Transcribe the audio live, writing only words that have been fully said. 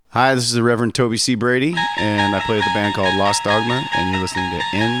Hi, this is the Reverend Toby C. Brady, and I play with a band called Lost Dogma, and you're listening to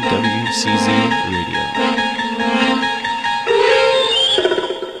NWCZ Radio.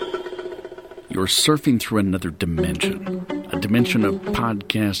 You're surfing through another dimension, a dimension of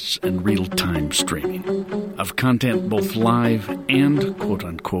podcasts and real-time streaming, of content both live and,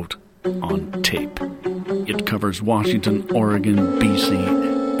 quote-unquote, on tape. It covers Washington, Oregon,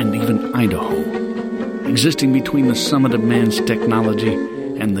 BC, and even Idaho, existing between the summit of man's technology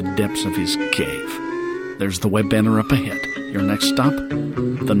and the depths of his cave. There's the web banner up ahead. Your next stop,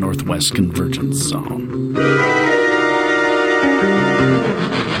 the Northwest Convergence Zone.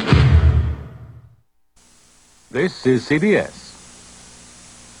 This is CBS.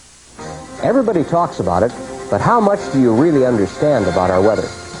 Everybody talks about it, but how much do you really understand about our weather?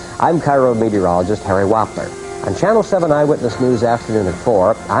 I'm Cairo meteorologist Harry Wappler. On Channel 7 Eyewitness News afternoon at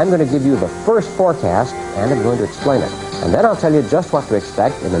 4, I'm going to give you the first forecast, and I'm going to explain it. And then I'll tell you just what to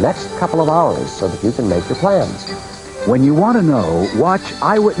expect in the next couple of hours so that you can make your plans. When you want to know, watch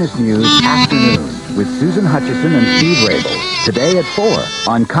Eyewitness News Afternoon with Susan Hutchison and Steve Rabel. Today at 4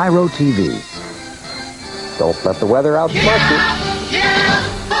 on Cairo TV. Don't let the weather outsmart you. Yeah,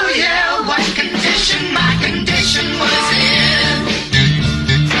 oh yeah, what condition my condition was in.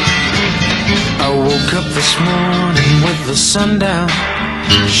 I woke up this morning with the sun down,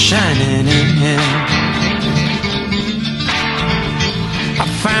 shining in. I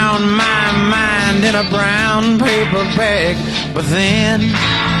found my mind in a brown paper bag, but then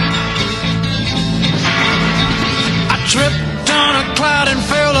I tripped on a cloud and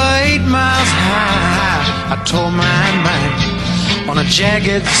fell 8 miles high. I tore my mind on a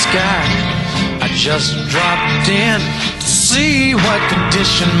jagged sky. I just dropped in to see what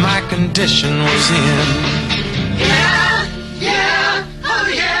condition my condition was in. Yeah, oh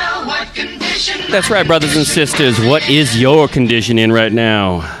yeah, what condition. That's right, brothers and sisters. What is your condition in right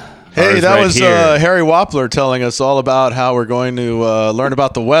now? Hey, Ours that right was here. Harry Wappler telling us all about how we're going to learn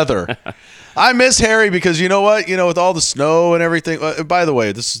about the weather. I miss Harry because you know what? You know, with all the snow and everything. By the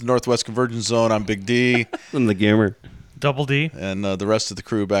way, this is Northwest Convergence Zone. I'm Big D. I'm the Gamer. Double D. And the rest of the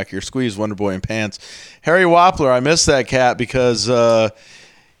crew back here. Squeeze, Wonder Boy, and Pants. Harry Wappler, I miss that cat because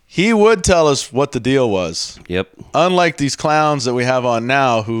he would tell us what the deal was. Yep. Unlike these clowns that we have on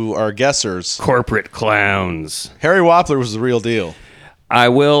now who are guessers. Corporate clowns. Harry Wappler was the real deal.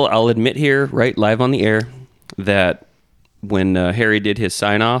 I'll admit here, right, live on the air, that when Harry did his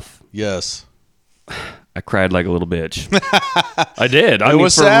sign-off, yes, I cried like a little bitch. I did. I it mean,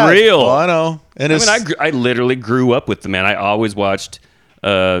 was for sad. real. Well, I know. And I literally grew up with the man. I always watched,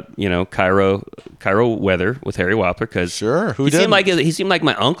 Cairo weather with Harry Wappler because sure, he seemed like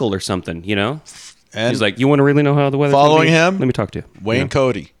my uncle or something. You know, and he's like, you want to really know how the weather. Following him, let me talk to you. Wayne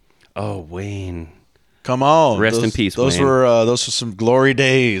Cody. Oh, Wayne. Come on. Rest in peace, Those Wayne. were some glory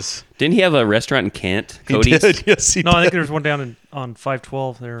days. Didn't he have a restaurant in Kent? Cody's? He did. Yes, he did. I think there's one down on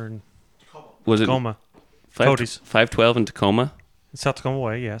 512 there in Tacoma. Cody's. 512 in Tacoma? In South Tacoma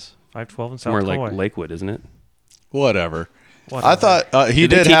Way, yes. 512 in South Somewhere Tacoma like Way. Lakewood, isn't it? Whatever. I thought he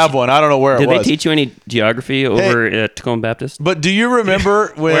did teach have one. I don't know where it was. Did they teach you any geography over at Tacoma Baptist? But do you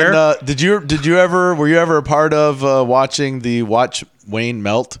remember when? Were you ever a part of watching the Watch Wayne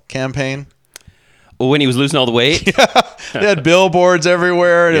Melt campaign? When he was losing all the weight? Yeah, they had billboards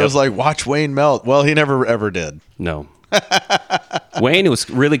everywhere, and Yep. it was like, watch Wayne melt. Well, he never ever did. No. Wayne, it was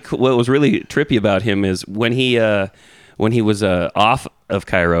really cool. What was really trippy about him is when he was off of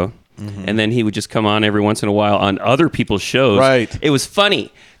Cairo, and then he would just come on every once in a while on other people's shows. Right. It was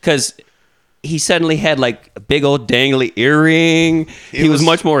funny because he suddenly had like a big old dangly earring. He was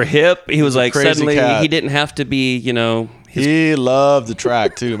much more hip. He was like crazy suddenly cat. he didn't have to be, He loved the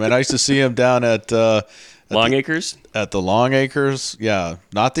track too, man. I used to see him down at Long Acres. At the Long Acres, yeah,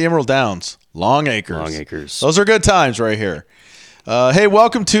 not the Emerald Downs. Long Acres. Long Acres. Those are good times right here. Hey,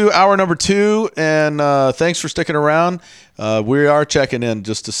 welcome to hour number 2, and thanks for sticking around. We are checking in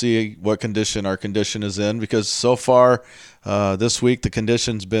just to see what condition our condition is in, because so far this week the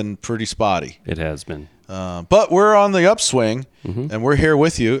condition's been pretty spotty. It has been. But we're on the upswing, and we're here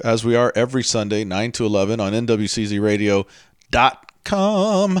with you, as we are every Sunday, 9 to 11, on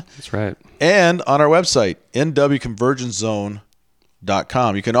NWCZRadio.com. That's right. And on our website,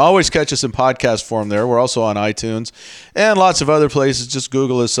 nwconvergencezone.com. You can always catch us in podcast form there. We're also on iTunes and lots of other places. Just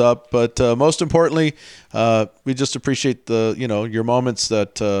Google us up. But most importantly, we just appreciate your moments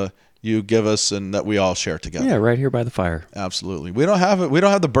that you give us and that we all share together. Yeah, right here by the fire. Absolutely. We don't have it. We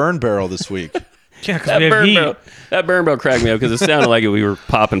don't have the burn barrel this week. Yeah, because we have heat. That burn barrel cracked me up because it sounded like we were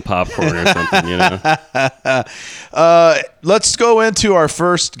popping popcorn or something, Let's go into our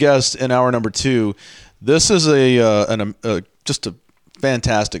first guest in hour number 2. This is just a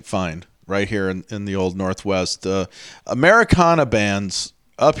fantastic find right here in the old Northwest. Americana bands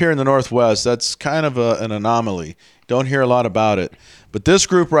up here in the Northwest, that's kind of an anomaly. Don't hear a lot about it. But this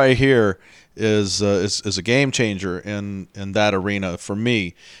group right here is a game changer in that arena for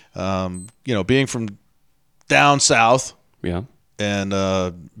me. Being from down south, Yeah.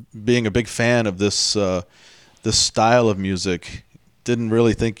 and being a big fan of this style of music, didn't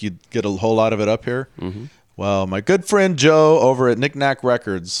really think you'd get a whole lot of it up here. Mm-hmm. Well, my good friend Joe over at Knick Knack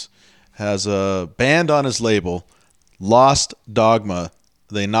Records has a band on his label, Lost Dogma.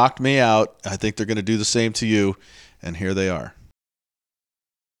 They knocked me out. I think they're going to do the same to you, and here they are.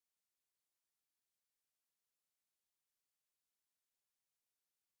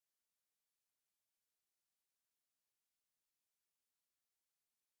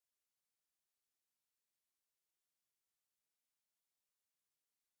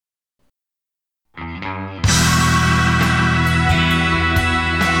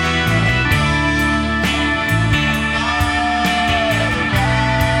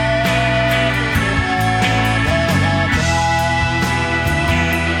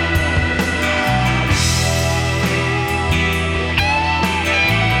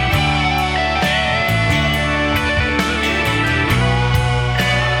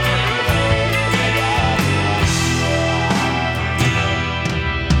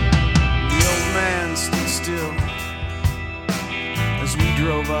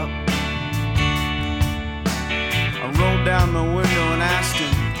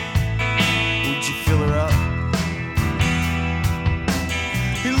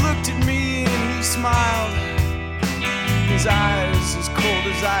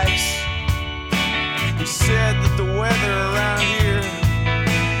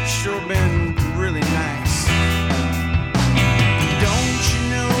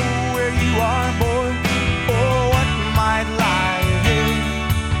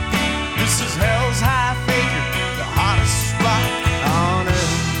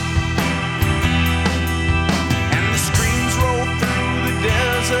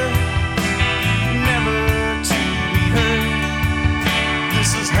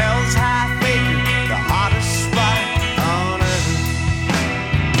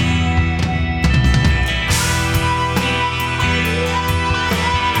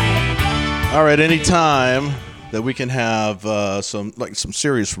 All right, any time that we can have some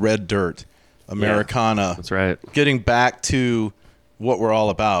serious red dirt, Americana. Yeah, that's right. Getting back to what we're all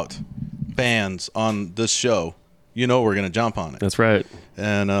about, bands on this show, we're going to jump on it. That's right.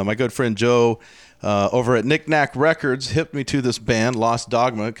 And my good friend Joe over at Knick Knack Records hipped me to this band, Lost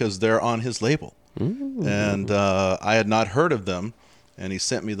Dogma, because they're on his label. Ooh. And I had not heard of them, and he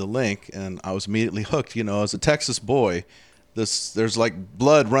sent me the link, and I was immediately hooked. As a Texas boy, there's like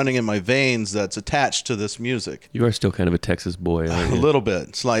blood running in my veins that's attached to this music. You are still kind of a Texas boy, aren't you? A little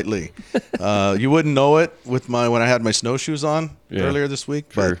bit, slightly. You wouldn't know it when I had my snowshoes on earlier this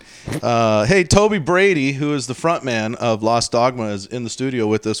week. Sure. But hey, Toby Brady, who is the front man of Lost Dogma, is in the studio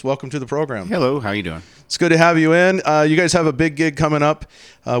with us. Welcome to the program. Hello, how you doing? It's good to have you in. You guys have a big gig coming up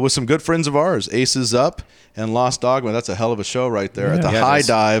with some good friends of ours, Aces Up and Lost Dogma. That's a hell of a show right there at the High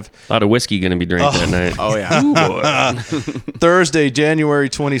Dive. A lot of whiskey going to be drank that night. Oh, yeah. Ooh, boy. Thursday, January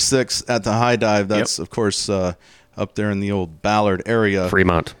 26th at the High Dive. That's, of course, up there in the old Ballard area.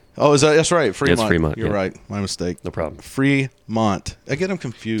 Fremont. Oh, that's right. Fremont. It's Fremont. You're right. My mistake. No problem. Fremont. I get them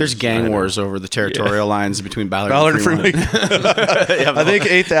confused. There's gang wars over the territorial lines between Ballard and Fremont. I think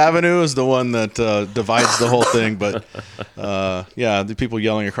 8th Avenue is the one that divides the whole thing. But, the people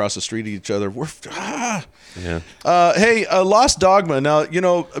yelling across the street at each other. Hey, Lost Dogma. Now,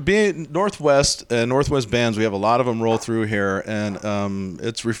 being Northwest bands, we have a lot of them roll through here. And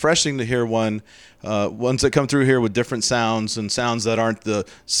it's refreshing to hear ones that come through here with different sounds and sounds that aren't the,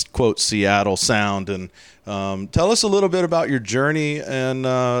 quote, Seattle sound. And tell us a little bit about your journey and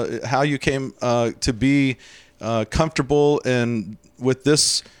how you came to be comfortable with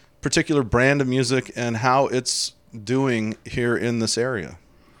this particular brand of music and how it's doing here in this area.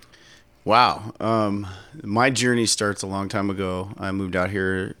 Wow. My journey starts a long time ago. I moved out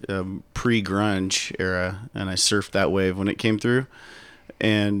here pre-grunge era, and I surfed that wave when it came through.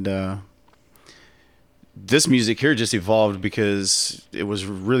 And this music here just evolved because it was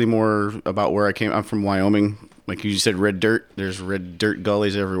really more about where I came. I'm from Wyoming. Like you said, red dirt. There's red dirt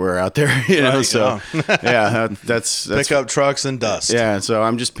gullies everywhere out there. Right, so that's pickup trucks and dust. Yeah, so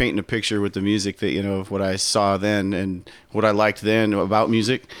I'm just painting a picture with the music that of what I saw then and what I liked then about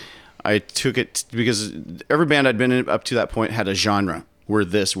music. I took it because every band I'd been in up to that point had a genre. We're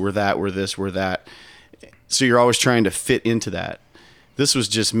this, we're that, we're this, we're that. So you're always trying to fit into that. This was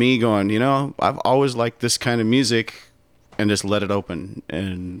just me going, I've always liked this kind of music, and just let it open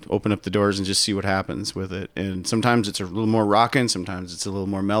up the doors and just see what happens with it. And sometimes it's a little more rockin', sometimes it's a little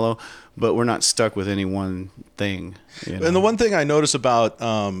more mellow, but we're not stuck with any one thing. You know? And the one thing I notice about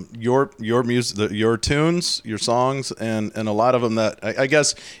your music, your tunes, your songs, and a lot of them that I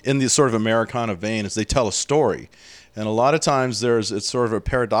guess in the sort of Americana vein is they tell a story. And a lot of times it's sort of a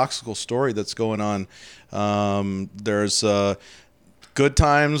paradoxical story that's going on. There's good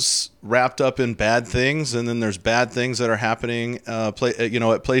times wrapped up in bad things, and then there's bad things that are happening at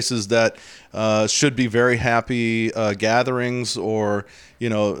places that should be very happy gatherings, or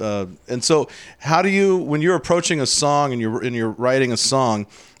and so how do you, when you're approaching a song and you're writing a song,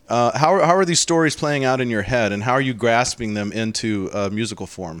 how are these stories playing out in your head, and how are you grasping them into musical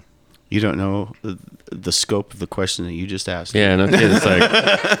form? You don't know the scope of the question that you just asked. Yeah, no kidding. It's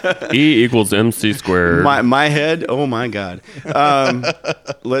like E equals MC squared. My head, oh my God.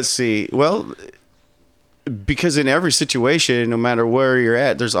 Let's see. Well, because in every situation, no matter where you're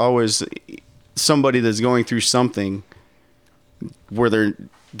at, there's always somebody that's going through something where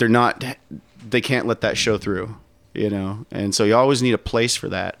they can't let that show through, and so you always need a place for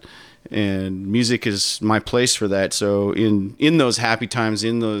that. And music is my place for that. So in those happy times,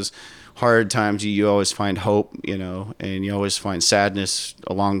 in those hard times, you always find hope, and you always find sadness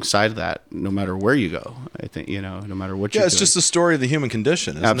alongside of that, no matter where you go. I think, no matter what you're doing. It's just the story of the human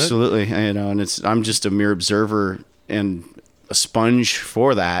condition, isn't Absolutely. It? And I'm just a mere observer and a sponge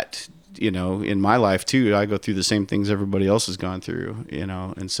for that, in my life too. I go through the same things everybody else has gone through,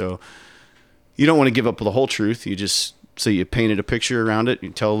 and so you don't want to give up the whole truth. So you painted a picture around it, you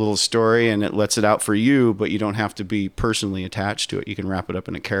tell a little story, and it lets it out for you, but you don't have to be personally attached to it. You can wrap it up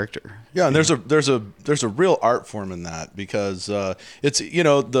in a character. Yeah, and there's a real art form in that, because it's in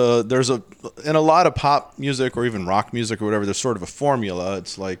a lot of pop music or even rock music or whatever, there's sort of a formula.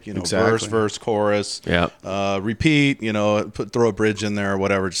 It's like Exactly. verse, chorus, repeat, throw a bridge in there or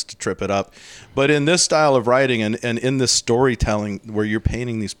whatever just to trip it up. But in this style of writing and in this storytelling where you're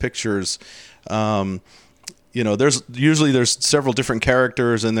painting these pictures, there's several different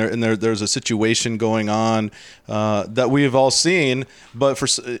characters, and there's a situation going on that we have all seen. But for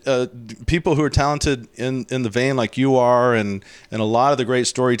people who are talented in the vein like you are, and a lot of the great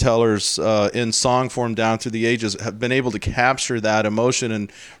storytellers in song form down through the ages have been able to capture that emotion and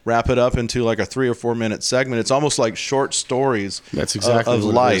wrap it up into like a 3 or 4 minute segment. It's almost like short stories. That's exactly of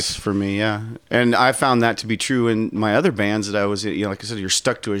what life it is for me. Yeah, and I found that to be true in my other bands that I was, like I said, you're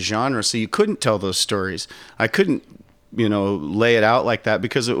stuck to a genre, so you couldn't tell those stories. I couldn't, lay it out like that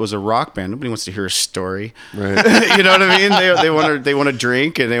because it was a rock band. Nobody wants to hear a story. Right. You know what I mean? They want to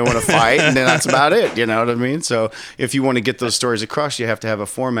drink and they want to fight, and then that's about it. You know what I mean? So if you want to get those stories across, you have to have a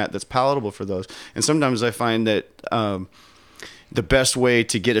format that's palatable for those. And sometimes I find that the best way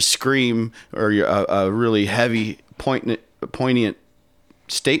to get a scream or a really heavy, poignant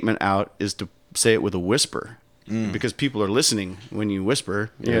statement out is to say it with a whisper. Because people are listening when you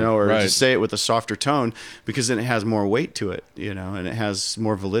whisper, or just say it with a softer tone, because then it has more weight to it, and it has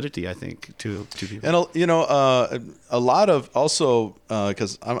more validity, I think, to people. And a lot of also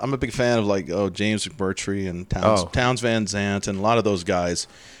because I'm a big fan of like James McMurtry and Townes Van Zandt and a lot of those guys,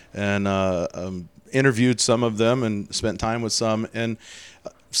 and interviewed some of them and spent time with some, and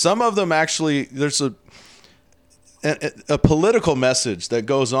some of them actually there's a political message that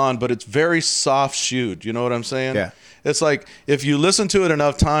goes on, but it's very soft shoed. You know what I'm saying? Yeah. It's like if you listen to it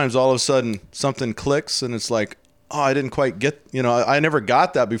enough times, all of a sudden something clicks, and it's like, oh, I didn't quite get. I never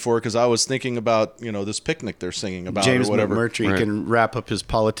got that before because I was thinking about this picnic they're singing about James or whatever. McMurtry can wrap up his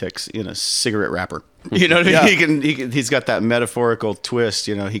politics in a cigarette wrapper. You know what I mean? Yeah. He's got that metaphorical twist.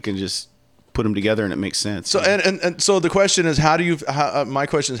 He can just put them together and it makes sense. So and so the question is, my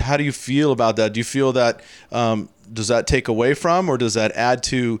question is, how do you feel about that? Do you feel that does that take away from, or does that add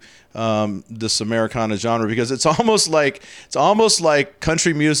to this Americana genre? Because it's almost like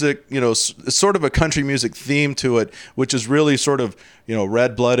country music. It's sort of a country music theme to it, which is really sort of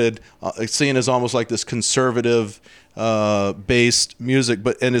red-blooded, seen as almost like this conservative based music,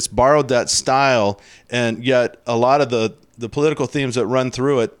 and it's borrowed that style, and yet a lot of the political themes that run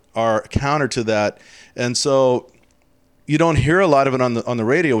through it are counter to that, and so you don't hear a lot of it on the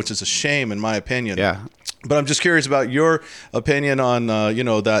radio, which is a shame in my opinion. Yeah. But I'm just curious about your opinion on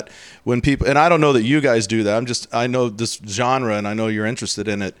that when people, and I don't know that you guys do that. I know this genre and I know you're interested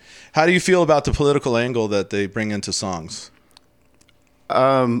in it. How do you feel about the political angle that they bring into songs?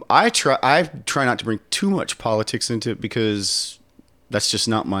 I try not to bring too much politics into it because that's just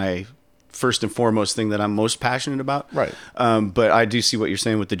not my first and foremost thing that I'm most passionate about. Right. But I do see what you're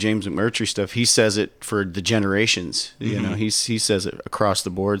saying with the James McMurtry stuff. He says it for the generations. He says it across the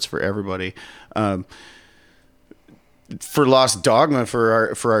boards for everybody. For Lost Dogma,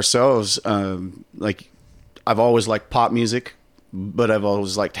 for ourselves, like I've always liked pop music, but I've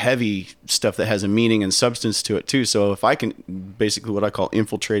always liked heavy stuff that has a meaning and substance to it too. So if I can, basically what I call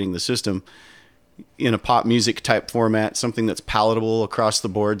infiltrating the system in a pop music type format, something that's palatable across the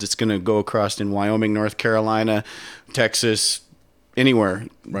boards, it's going to go across in Wyoming, North Carolina, Texas, anywhere.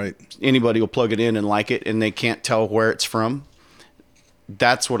 Right. Anybody will plug it in and like it, and they can't tell where it's from.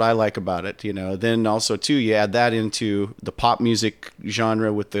 That's what I like about it, you know. Then also too, you add that into the pop music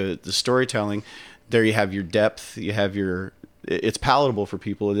genre with the storytelling. There you have your depth. You have your. It's palatable for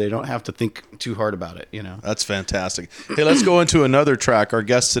people. They don't have to think too hard about it, you know. That's fantastic. Hey, let's go into another track. Our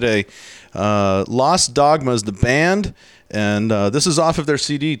guest today, Lost Dogma is the band, and this is off of their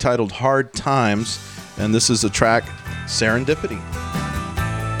CD titled Hard Times, and this is the track Serendipity.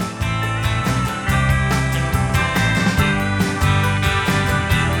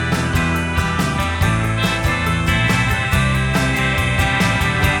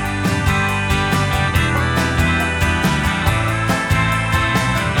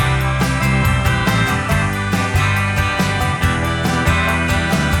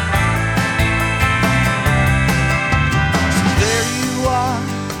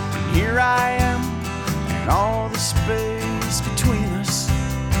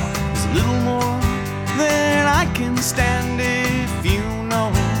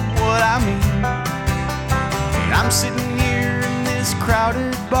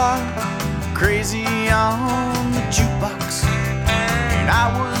 Crazy on the jukebox, and I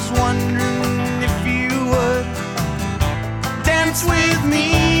was wondering if you would dance with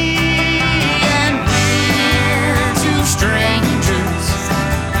me. And we're two strangers,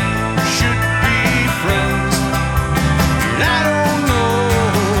 should be friends, and I don't know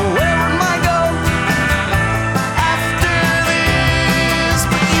where we might go after this.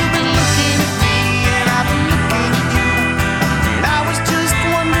 But you've been looking at me, and I've been looking at you, and I was just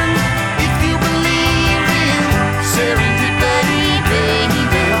wondering if you believe in serendipity, baby.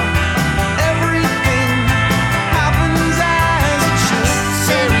 Everything happens as it should.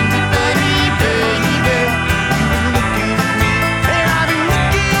 Serendipity, baby. You've been looking at me, and I've been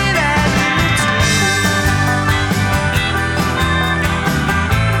looking at you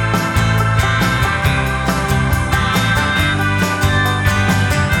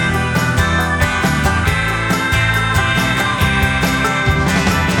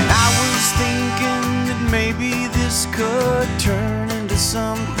I was thinking that maybe this could turn into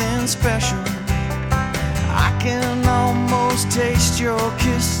something special. I can almost taste your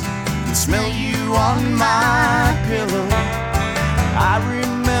kiss and smell you on my pillow. I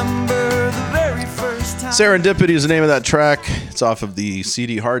remember the very first time. Serendipity is the name of that track. It's off of the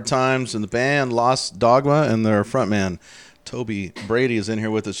CD Hard Times, and the band Lost Dogma, and their frontman Toby Brady is in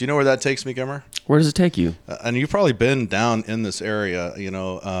here with us. You know where that takes me, Gummer? Where does it take you? And you've probably been down in this area. You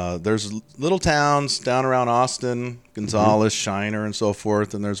know, there's little towns down around Austin, Gonzales, Shiner, and so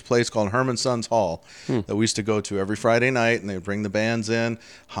forth. And there's a place called Herman Sons Hall that we used to go to every Friday night. And they'd bring the bands in,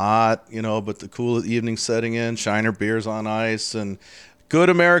 hot, you know, but the cool evening setting in, Shiner beers on ice, and good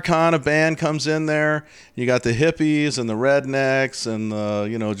Americana band comes in there. You got the hippies and the rednecks and the,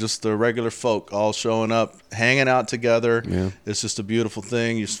 you know, just the regular folk all showing up, hanging out together. Yeah. It's just a beautiful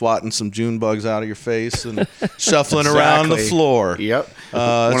thing. You're swatting some June bugs out of your face and shuffling around the floor. Yep. When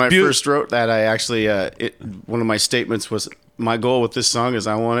I first wrote that, I actually, one of my statements was, my goal with this song is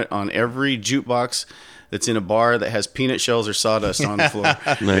I want it on every jukebox that's in a bar that has peanut shells or sawdust on the floor.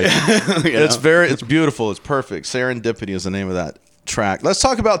 It's beautiful. It's perfect. Serendipity is the name of that track. Let's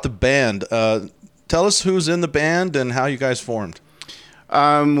talk about the band. Tell us who's in the band and how you guys formed.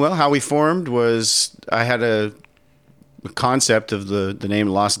 Well, how we formed was I had a concept of the name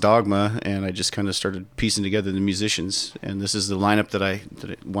Lost Dogma, and I just kind of started piecing together the musicians, and this is the lineup that I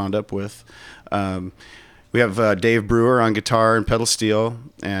wound up with. We have Dave Brewer on guitar and pedal steel,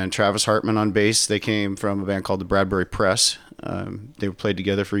 and Travis Hartman on bass. They came from a band called the Bradbury Press. They played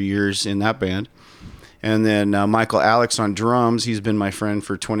together for years in that band. And then Michael Alex on drums. He's been my friend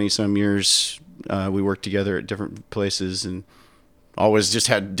for 20-some years. We worked together at different places and always just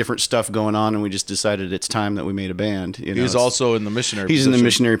had different stuff going on, and we just decided it's time that we made a band. You know, he's also in the missionary position. He's in the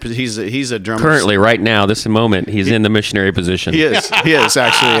missionary position. He's a drummer. Currently, right now, this moment, he's in the missionary position. He is,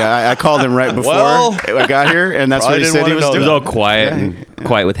 actually. I called him right before I got here, and that's what he said he was doing. It was all quiet and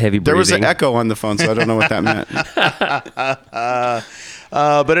quiet with heavy breathing. There was an echo on the phone, so I don't know what that meant.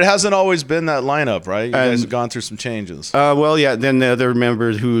 But it hasn't always been that lineup, right? You guys have gone through some changes. Well, yeah. Then the other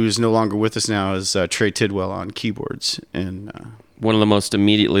member who's no longer with us now is Trey Tidwell on keyboards, and one of the most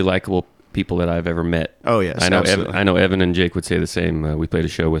immediately likable people that I've ever met. Oh yes, I know. Evan and Jake would say the same. We played a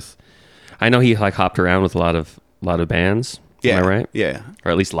show with. I know he hopped around with a lot of lot of bands. Yeah, Am I right? Yeah,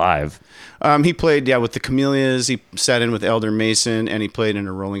 or at least live. He played with the Camellias. He sat in with Elder Mason, and he played in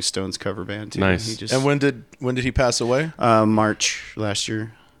a Rolling Stones cover band too. Nice. And when did he pass away? March last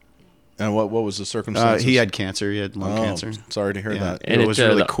year. And what was the circumstances? He had cancer. He had lung cancer. Sorry to hear that. And it was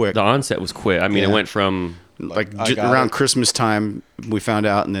really quick. The onset was quick. I mean, it went from around Christmas time we found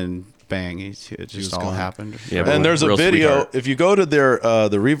out, and then bang, it just all happened. Yeah, and there's a video. Sweetheart. If you go to their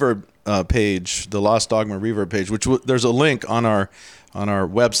the Reverb page, the Lost Dogma Reverb page, which there's a link on our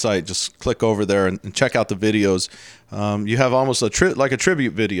website. Just click over there and check out the videos. You have almost a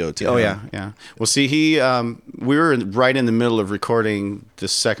tribute video to him. Yeah. Well, see, we were right in the middle of recording the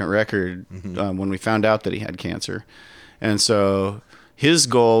second record when we found out that he had cancer, and so his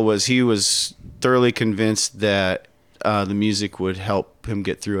goal was he was thoroughly convinced that the music would help him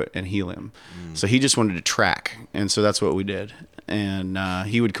get through it and heal him. So he just wanted to track, and so that's what we did. And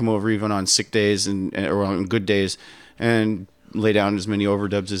he would come over even on sick days or on good days and lay down as many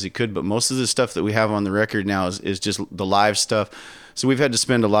overdubs as he could. But most of the stuff that we have on the record now is just the live stuff. So we've had to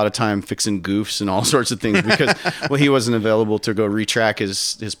spend a lot of time fixing goofs and all sorts of things because he wasn't available to go retrack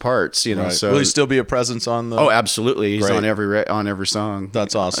his parts. Right. So will he still be a presence on the? Oh, absolutely. He's Great. on every song.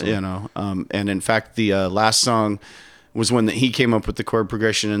 That's awesome. And in fact, the last song was one that he came up with the chord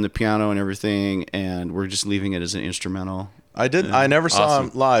progression and the piano and everything, and we're just leaving it as an instrumental. I never saw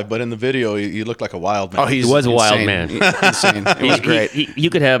him live, but in the video, he looked like a wild man. Oh, he was a wild insane. man. Insane. It was great. You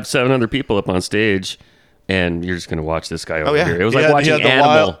could have 700 people up on stage, and you're just going to watch this guy over here. It was like He watching had the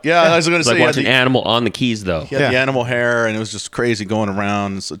Animal. I was going to say, like watching Animal on the keys, though. He had the animal hair, and it was just crazy going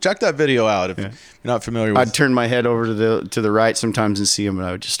around. So check that video out if you're not familiar with I'd turn my head over to the right sometimes and see him, and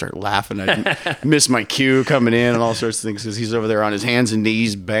I would just start laughing. I'd miss my cue coming in and all sorts of things because he's over there on his hands and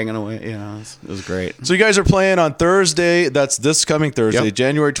knees banging away. It was great. So you guys are playing on Thursday. That's this coming Thursday, Yep.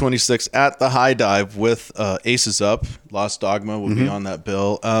 January 26th at the High Dive with Aces Up. Lost Dogma will be on that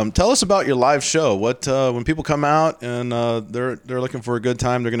bill. Tell us about your live show. What when people come out and they're looking for a good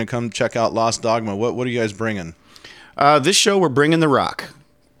time, they're going to come check out Lost Dogma. What are you guys bringing? This show, we're bringing the rock.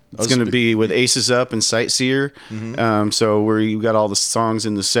 It's going to be with Aces Up and Sightseer. So we've got all the songs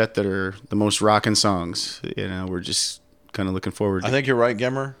in the set that are the most rocking songs. We're just kind of looking forward to I think you're right,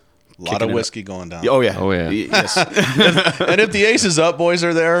 Gemmer. A lot Kicking of it whiskey going down. Oh, yeah. Oh, yeah. Yes. And if the Aces Up boys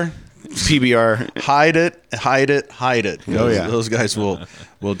are there, PBR. hide it. Oh, yeah. Those guys will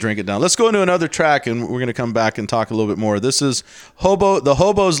drink it down. Let's go into another track, and we're going to come back and talk a little bit more. This is the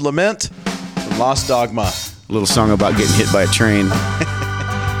Hobo's Lament from Lost Dogma. A little song about getting hit by a train.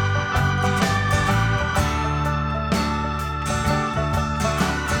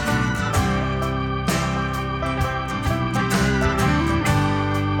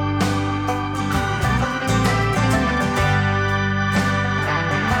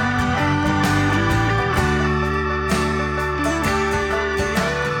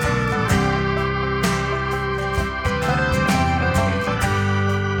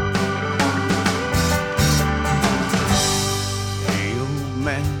 Hey, old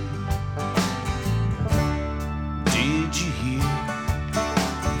man, did you hear?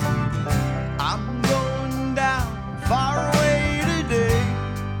 I'm going down far away today.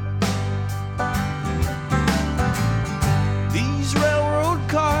 These railroad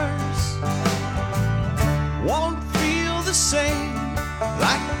cars won't feel the same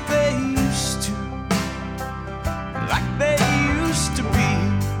like they used to, like they used to be.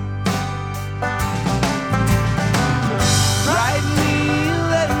 Write me a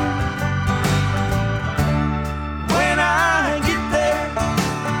letter when I get there.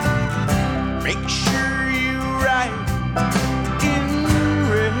 Make sure you write in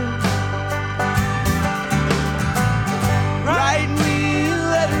red. Write me a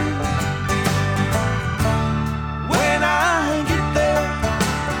letter when I get there.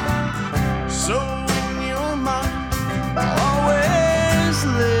 So in your mind, I'll always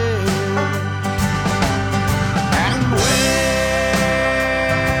live. And where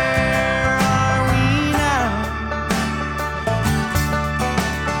are we now?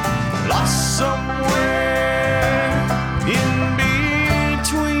 Lost somewhere in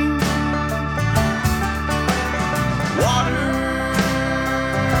between water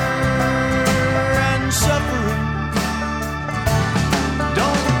and suffering.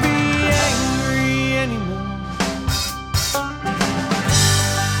 Don't be angry anymore.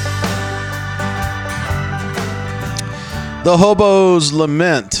 The Hobo's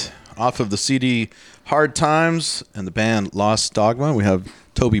Lament off of the CD Hard Times and the band Lost Dogma. We have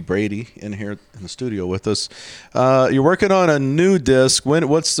Toby Brady in here in the studio with us. You're working on a new disc.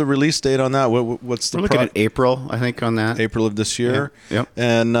 What's the release date on that? What's the We're looking at April, I think, on that. April of this year? Yeah. Yep.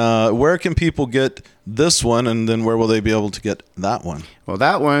 And where can people get this one, and then where will they be able to get that one? Well,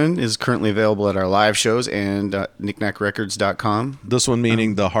 that one is currently available at our live shows and knickknackrecords.com. This one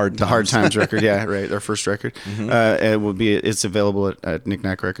meaning the Hard Times. The Hard Times record, yeah, right, our first record. It's available at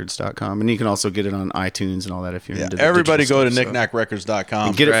knickknackrecords.com, and you can also get it on iTunes and all that if you're into the everybody go to digital stuff, knickknackrecords.com.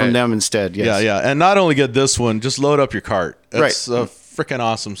 and get it from them instead. Yes. Yeah, and not only get this one, just load up your cart. It's Right. a freaking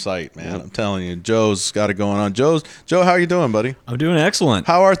awesome site, man. I'm telling you. Joe's got it going on. Joe, how you doing, buddy? I'm doing excellent.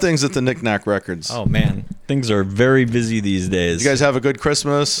 How are things at the Knickknack Records? Oh man, things are very busy these days. You guys have a good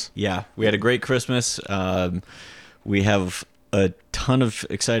Christmas? Yeah, we had a great Christmas. We have a ton of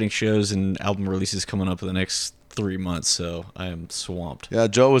exciting shows and album releases coming up in the next 3 months, so I am swamped. Yeah,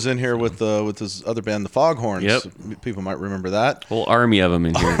 Joe was in here with his other band, the Foghorns. Yep. People might remember that. Whole army of them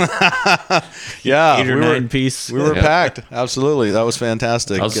in here. Yeah, 8 or 9 piece. We were packed. Absolutely, that was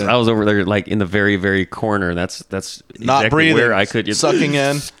fantastic. I was over there like in the very, very corner. That's not exactly breathing, where I could sucking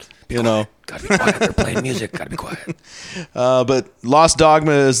in. You know, gotta be quiet. They're playing music. Gotta be quiet. But Lost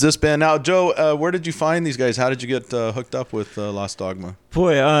Dogma is this band now. Joe, where did you find these guys? How did you get hooked up with Lost Dogma?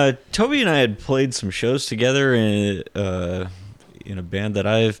 Boy, Toby and I had played some shows together in a band that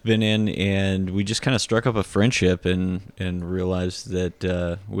I've been in, and we just kind of struck up a friendship and realized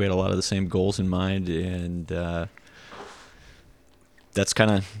that we had a lot of the same goals in mind, and that's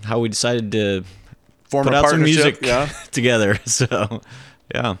kind of how we decided to Form put a out some partnership, music together. So,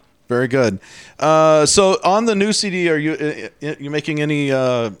 yeah. Very good. So on the new CD, are you making any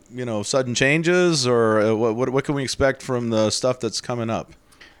sudden changes, or what can we expect from the stuff that's coming up?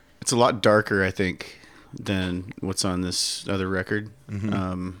 It's a lot darker, I think, than what's on this other record,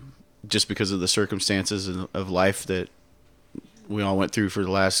 just because of the circumstances of life that we all went through for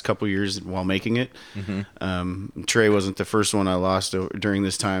the last couple of years while making it. Trey wasn't the first one I lost during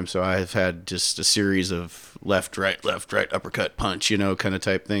this time, so I've had just a series of left, right, uppercut, punch, kind of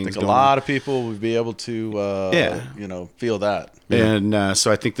type things. I think a lot of people would be able to, feel that. And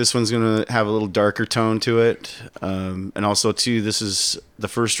so I think this one's going to have a little darker tone to it. And also, too, this is the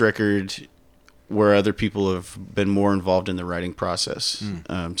first record where other people have been more involved in the writing process.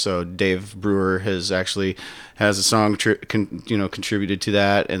 So Dave Brewer has a song contributed to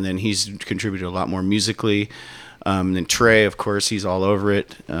that, and then he's contributed a lot more musically. And then Trey, of course, he's all over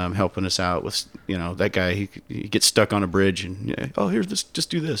it, helping us out with that guy. He gets stuck on a bridge and here's this, just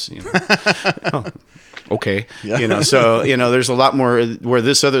do this. Oh, okay, So there's a lot more where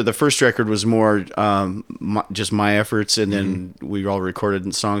the first record was more just my efforts, and then we all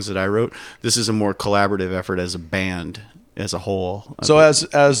recorded songs that I wrote. This is a more collaborative effort as a band as a whole. So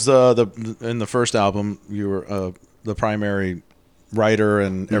as in the first album, you were the primary writer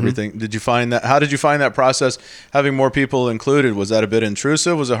and everything. Did you find that? How did you find that process? Having more people included, was that a bit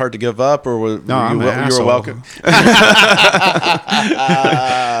intrusive? Was it hard to give up, or you were welcome?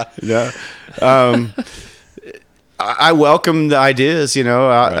 Yeah. I welcome the ideas,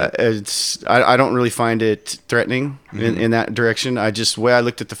 Right. I don't really find it threatening in that direction. The way I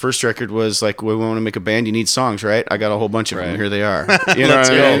looked at the first record was like, we want to make a band, you need songs, right? I got a whole bunch of them. Here they are. You know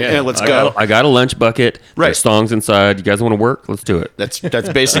what I mean? Yeah, let's go. I got a lunch bucket. Right. There's songs inside. You guys want to work? Let's do it. That's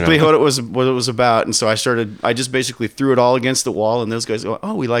basically what it was about. And so I just basically threw it all against the wall, and those guys go,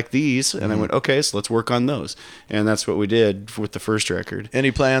 oh, we like these. And I went, okay, so let's work on those. And that's what we did with the first record. Any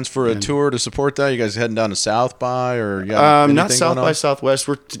plans for a tour to support that? You guys heading down to South by, or not South by Southwest.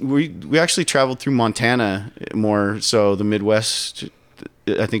 We actually traveled through Montana more, so the Midwest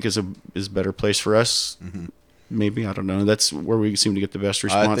I think is a better place for us. Maybe, I don't know. That's where we seem to get the best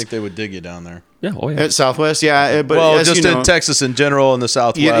response. I think they would dig you down there. Yeah, oh yeah. At Southwest, yeah. But just in Texas in general, in the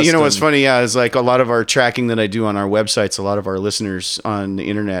Southwest. You know what's funny? Yeah, is like a lot of our tracking that I do on our websites. A lot of our listeners on the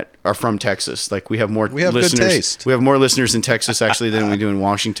internet are from Texas. Like we have more listeners. Good taste. We have more listeners in Texas actually than we do in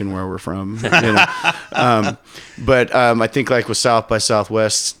Washington, where we're from. But I think like with South by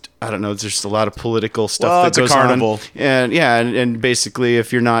Southwest, I don't know. There's just a lot of political stuff that goes a carnival. on. And and basically,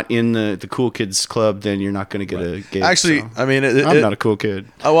 if you're not in the cool kids club, then you're not going to get a gig. Actually, so. I mean, I'm not a cool kid.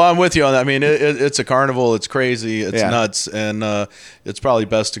 Oh, well, I'm with you on that. I mean, it's a carnival. It's crazy. It's nuts, and it's probably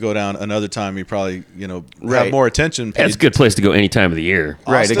best to go down another time. You probably have more attention paid. It's a good place to go any time of the year.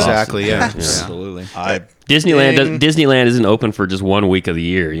 Right? Exactly. Yeah. Absolutely. Disneyland isn't open for just 1 week of the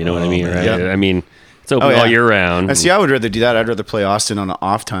year. You know what I mean, right? Yeah. I mean, it's open all year round. And see, I would rather do that. I'd rather play Austin on an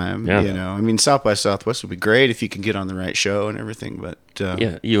off time. Yeah. I mean, South by Southwest would be great if you can get on the right show and everything. But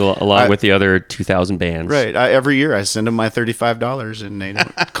you along with the other 2,000 bands. Right. Every year I send them my $35 and they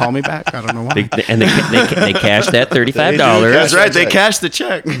don't call me back. I don't know why. They cash that $35. That's right. They cash the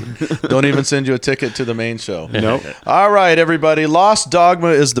check. Don't even send you a ticket to the main show. Nope. All right, everybody. Lost Dogma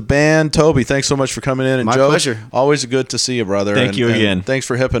is the band. Toby, thanks so much for coming in. And My Joe, pleasure. Always good to see you, brother. Thank you again. Thanks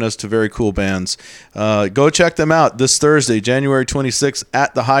for hipping us to very cool bands. Go check them out this Thursday, January 26th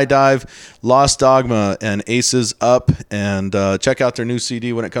at the High Dive. Lost Dogma and Aces Up. And check out their new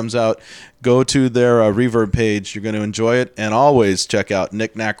CD when it comes out. Go to their Reverb page. You're going to enjoy it. And always check out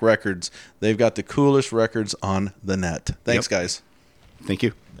Knick Knack Records. They've got the coolest records on the net. Thanks, guys. Thank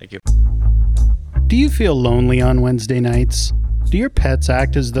you. Thank you. Do you feel lonely on Wednesday nights? Do your pets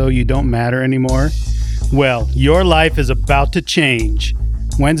act as though you don't matter anymore? Well, your life is about to change.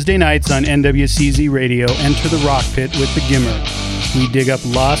 Wednesday nights on NWCZ Radio, enter the rock pit with the Gimmer. We dig up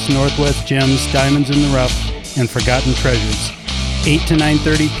lost Northwest gems, diamonds in the rough, and forgotten treasures. 8 to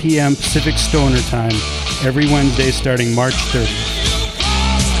 9:30 p.m. Pacific Stoner Time, every Wednesday starting March 30th.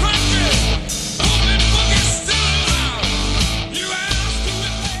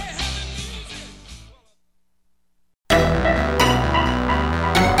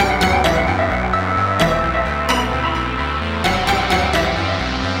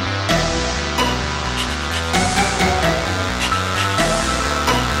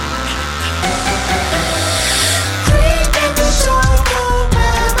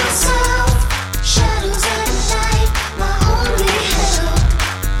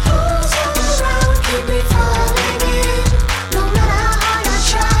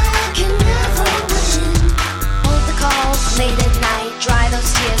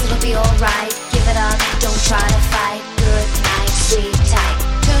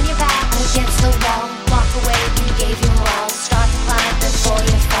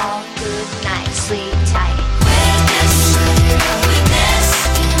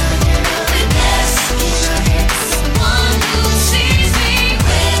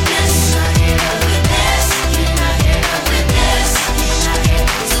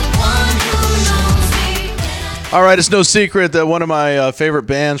 All right, it's no secret that one of my favorite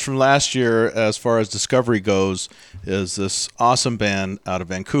bands from last year, as far as discovery goes, is this awesome band out of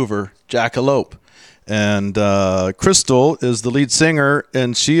Vancouver, Jackalope. And Crystal is the lead singer,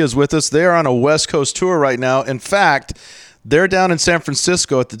 and she is with us. They are on a West Coast tour right now. In fact, they're down in San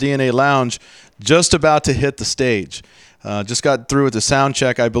Francisco at the DNA Lounge, just about to hit the stage. Just got through with the sound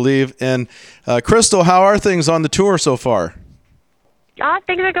check, I believe. And Crystal, how are things on the tour so far?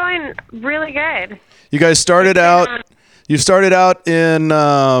 Things are going really good. You guys started out. You started out in we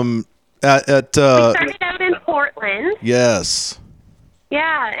started out in Portland. Yes.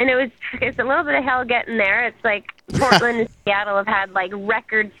 Yeah, and it's a little bit of hell getting there. It's like Portland and Seattle have had like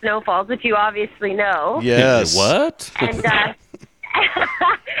record snowfalls, which you obviously know. Yes. What? And how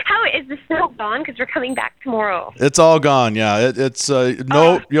is the snow gone? Because we're coming back tomorrow. It's all gone. Yeah, it's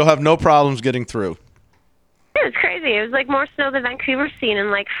you'll have no problems getting through. It was crazy. It was like more snow than Vancouver's seen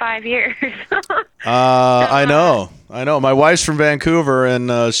in like 5 years. I know. My wife's from Vancouver,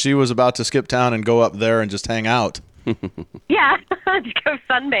 and she was about to skip town and go up there and just hang out. Yeah, to go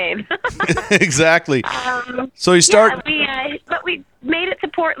sunbathe. Exactly. So you start. Yeah, but we made it to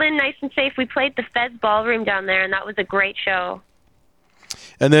Portland nice and safe. We played the Fez Ballroom down there, and that was a great show.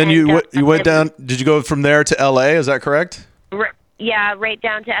 And then you went down. Did you go from there to L.A.? Is that correct? Yeah, right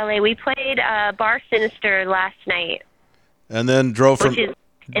down to L.A. We played Bar Sinister last night. And then drove from... Which is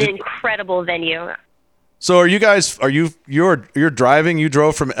an incredible venue. So are you guys... You're driving? You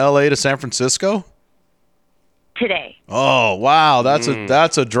drove from L.A. to San Francisco? Today. Oh, wow. That's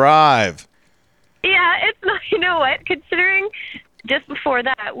a drive. Yeah, it's not... You know what? Considering just before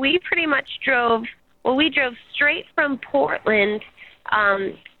that, we pretty much drove... Well, we drove straight from Portland...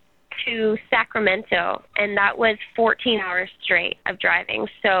 to Sacramento, and that was 14 hours straight of driving.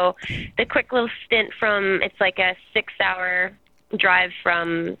 So the quick little stint it's like a 6-hour drive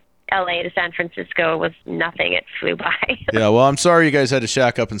from LA to San Francisco was nothing. It flew by. Yeah, well, I'm sorry you guys had to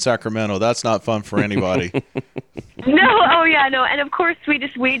shack up in Sacramento. That's not fun for anybody. No, and of course we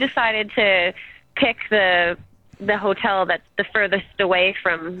decided to pick the hotel that's the furthest away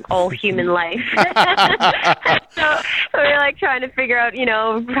from all human life. So we're like trying to figure out,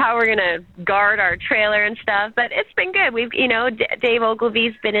 how we're going to guard our trailer and stuff. But it's been good. We've, Dave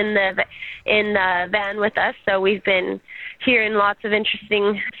Ogilvy's been in the van with us. So we've been hearing lots of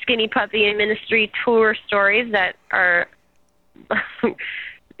interesting Skinny Puppy and Ministry tour stories that are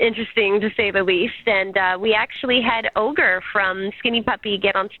interesting to say the least. And we actually had Ogre from Skinny Puppy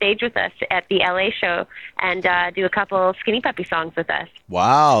get on stage with us at the LA show and do a couple Skinny Puppy songs with us.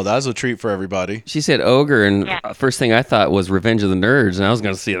 Wow, that was a treat for everybody. She said Ogre, and first thing I thought was Revenge of the Nerds, and I was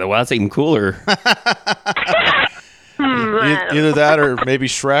going to see that. Wow, that's even cooler. Either that or maybe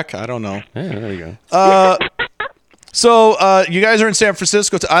Shrek. I don't know. Yeah, there you go. So you guys are in San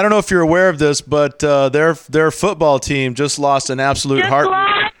Francisco. I don't know if you're aware of this, but their football team just lost an absolute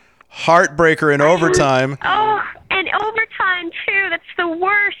heartbreaker in overtime. Oh, and overtime too. That's the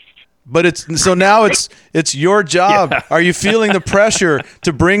worst. But now it's your job. Yeah. Are you feeling the pressure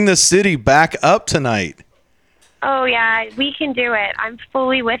to bring the city back up tonight? Oh yeah, we can do it. I'm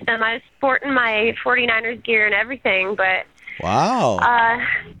fully with them. I was sporting my 49ers gear and everything, but wow.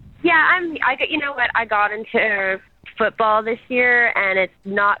 Yeah, you know what? I got into football this year, and it's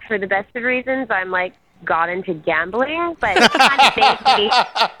not for the best of reasons. I'm got into gambling, but it kind of made me.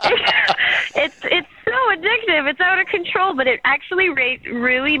 It's so addictive. It's out of control, but it actually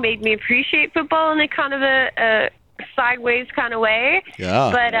really made me appreciate football in a kind of a sideways kind of way.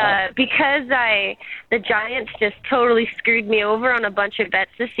 Yeah. But because the Giants just totally screwed me over on a bunch of bets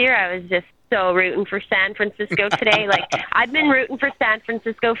this year, I was just so rooting for San Francisco today. I've been rooting for San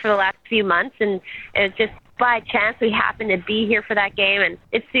Francisco for the last few months, and it's just by chance we happened to be here for that game, and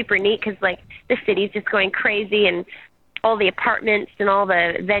it's super neat because the city's just going crazy, and all the apartments and all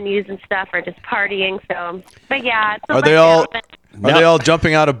the venues and stuff are just partying. So, but yeah, it's are they all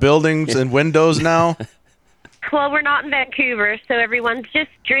jumping out of buildings and windows now? Well, we're not in Vancouver, so everyone's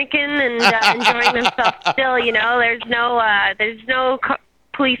just drinking and enjoying themselves still. You know, there's no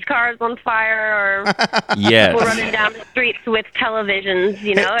police cars on fire or people running down the streets with televisions.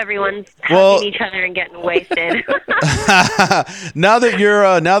 You know, everyone's hugging each other and getting wasted. Now that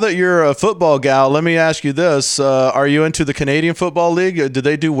you're a football gal, let me ask you this: are you into the Canadian Football League? Do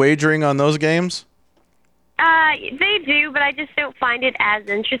they do wagering on those games? They do, but I just don't find it as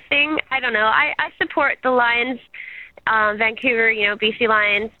interesting. I don't know. I support the Lions, Vancouver, BC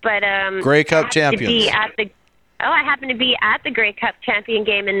Lions, but Grey Cup champions. I happened to be at the Grey Cup champion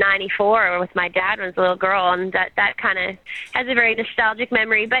game in '94 with my dad when I was a little girl, and that kind of has a very nostalgic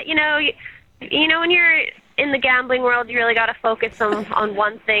memory. But you know, when you're in the gambling world, you really got to focus on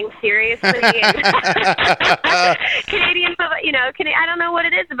one thing seriously. Canadian football, I don't know what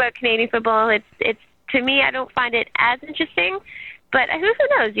it is about Canadian football. It's to me, I don't find it as interesting. But who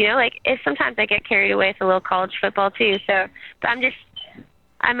knows? Sometimes I get carried away with a little college football too. So, but I'm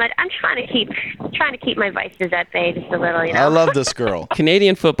trying to keep my vices at bay just a little. I love this girl.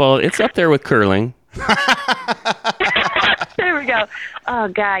 Canadian football, it's up there with curling. There we go. Oh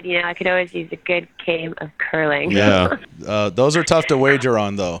God, I could always use a good game of curling. Yeah, those are tough to wager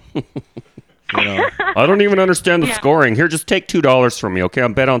on, though. I don't even understand the scoring. Here, just take $2 from me, okay?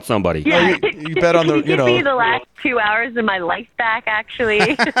 I'll bet on somebody. Yeah, you bet on the. Give me the last 2 hours of my life back,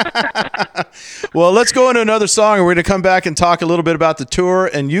 actually. Well, let's go into another song, and we're going to come back and talk a little bit about the tour.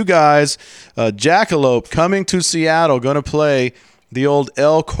 And you guys, Jackalope, coming to Seattle, going to play the old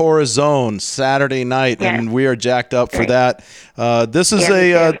El Corazon Saturday night, and we are jacked up for that. This is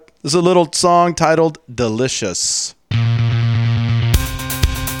a little song titled "Delicious."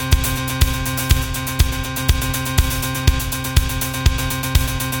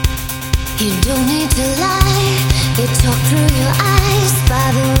 You don't need to lie, you talk through your eyes.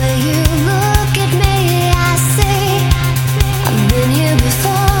 By the way you look at me, I see I've been here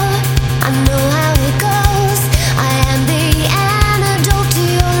before, I know how it goes. I am the antidote to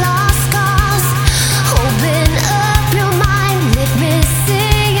your lost cause. Open up your mind, let me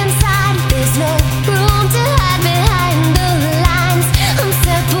see inside. There's no room to hide behind the lines. I'm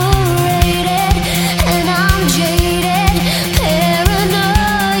separated and I'm jaded.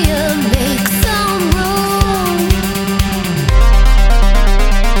 Paranoia, make some room.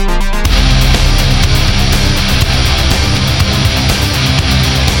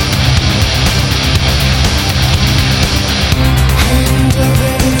 Hand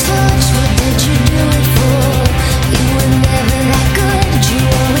over the touch, what did you do it for? You were never that good, you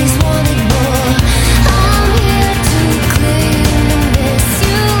always wanted more. I'm here to clean the mess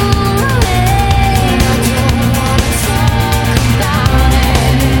you made. I don't wanna talk about it.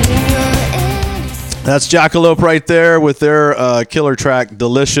 That's Jackalope right there with their killer track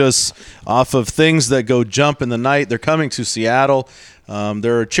 "Delicious" off of Things That Go Jump in the Night. They're coming to Seattle.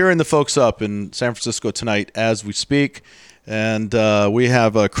 They're cheering the folks up in San Francisco tonight as we speak. And we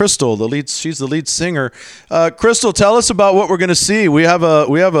have Crystal, she's the lead singer. Crystal, tell us about what we're going to see. We have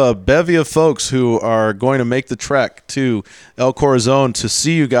a bevy of folks who are going to make the trek to El Corazon to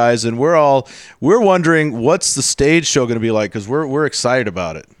see you guys, and we're wondering what's the stage show going to be like, because we're excited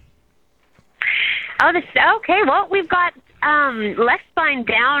about it. Okay. Well, we've got Left Spine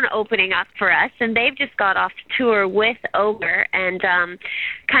Down opening up for us, and they've just got off tour with Ogre, and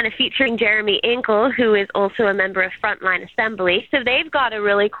kind of featuring Jeremy Inkle, who is also a member of Frontline Assembly. So they've got a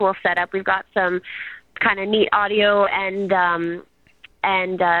really cool setup. We've got some kind of neat audio and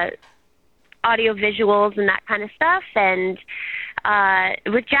audio visuals and that kind of stuff. And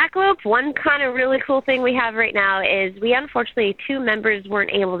with Jackalope, one kind of really cool thing we have right now is we unfortunately, 2 members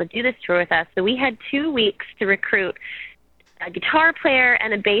weren't able to do this tour with us, so we had 2 weeks to recruit a guitar player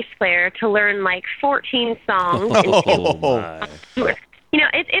and a bass player to learn like 14 songs. You know,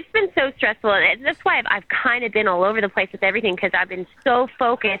 it's been so stressful, and that's why I've kind of been all over the place with everything, because I've been so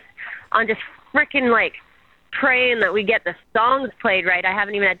focused on just freaking like praying that we get the songs played right. I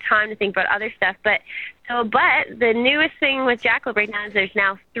haven't even had time to think about other stuff. But the newest thing with Jackalope right now is there's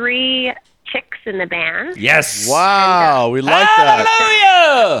now 3 chicks in the band. Yes. Wow, we like that.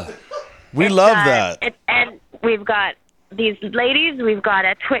 Hallelujah! We love that. And we've got these ladies. We've got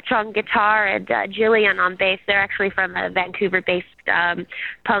a Twitch on guitar and Jillian on bass. They're actually from a Vancouver-based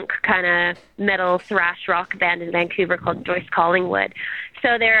punk kind of metal thrash rock band in Vancouver called Joyce Collingwood.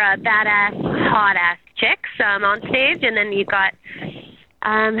 So they're badass, hot-ass chicks on stage. And then you've got,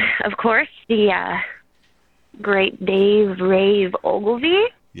 of course, the great Dave Rave Ogilvie.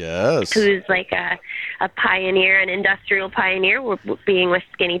 Yes. Who's like a pioneer, an industrial pioneer, being with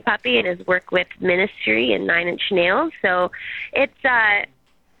Skinny Puppy and his work with Ministry and Nine Inch Nails. So it's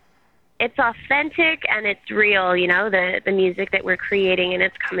authentic and it's real, you know, the music that we're creating, and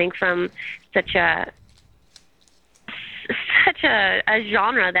it's coming from such a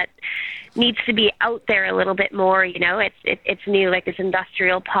genre that needs to be out there a little bit more, you know. It's new, like this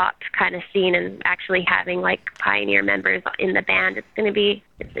industrial pop kind of scene, and actually having like pioneer members in the band, it's gonna be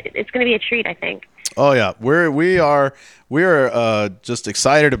a treat, I think. Oh yeah, we are just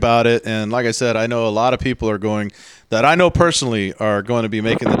excited about it, and like I said, I know a lot of people are going, that I know personally are going to be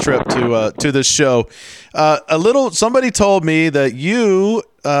making the trip to this show. Somebody told me that you,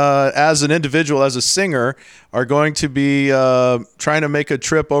 as an individual, as a singer, are going to be trying to make a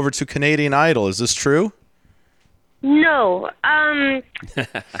trip over to Canadian Idol. Is this true? No. Who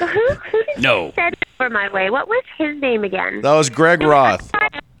No. said for my way? What was his name again? That was Greg Roth.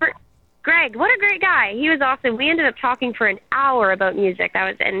 Greg, what a great guy. He was awesome. We ended up talking for an hour about music.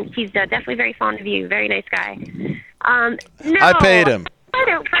 And he's definitely very fond of you. Very nice guy. No, I paid him. I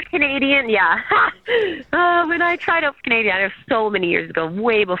tried out for Canadian, yeah. When I tried out for Canadian, it was so many years ago,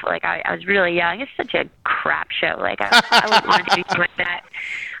 way before, like, I was really young. It's such a crap show. Like, I wouldn't want to do anything like that.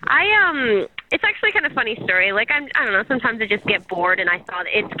 It's actually kind of funny story. Like, I don't know, sometimes I just get bored, and I saw that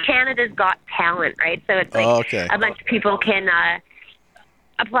it's Canada's Got Talent, right? So it's like a bunch of people can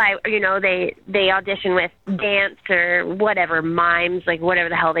apply, you know, they audition with dance or whatever, mimes, like whatever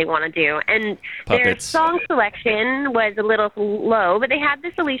the hell they want to do. And Puppets. Their song selection was a little low, but they had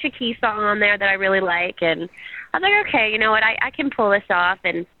this Alicia Keys song on there that I really like. And I was like, okay, you know what, I can pull this off.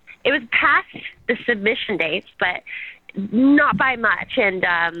 And it was past the submission dates, but not by much. And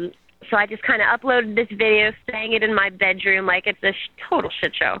so I just kind of uploaded this video, sang it in my bedroom like it's a total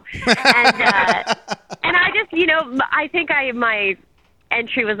shit show. And I just, you know, I think my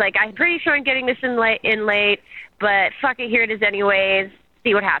entry was like, I'm pretty sure I'm getting this in late, but fuck it, here it is anyways,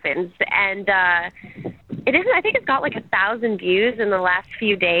 see what happens. And it isn't, I think it's got like 1,000 views in the last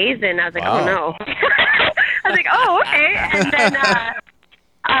few days, and I was like, oh no. I was like, oh, okay. And then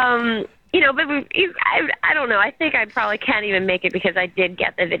you know, but I don't know, I think I probably can't even make it because I did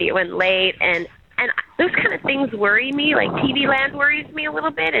get the video in late, and those kind of things worry me, like TV Land worries me a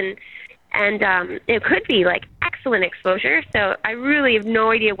little bit, and it could be like excellent exposure, so I really have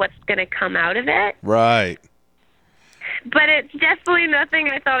no idea what's going to come out of it. Right. But it's definitely nothing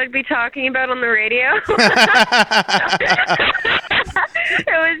I thought I'd be talking about on the radio. It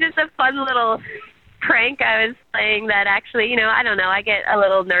was just a fun little prank I was playing that actually, you know, I don't know, I get a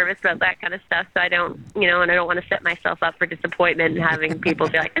little nervous about that kind of stuff, so I don't, you know, and I don't want to set myself up for disappointment and having people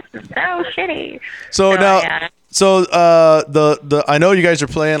be like, this is so shitty. So now... So I know you guys are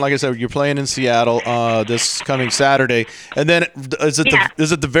playing, like I said, you're playing in Seattle this coming Saturday, and then is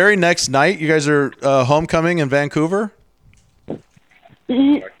it the very next night you guys are homecoming in Vancouver?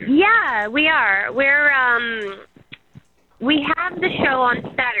 Yeah, we are. We have the show on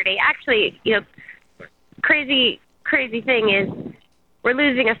Saturday. Actually, you know, crazy thing is we're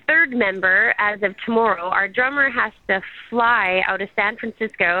losing a third member as of tomorrow. Our drummer has to fly out of San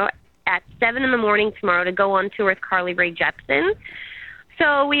Francisco at 7 in the morning tomorrow to go on tour with Carly Rae Jepsen.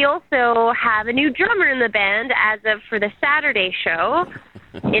 So we also have a new drummer in the band as of for the Saturday show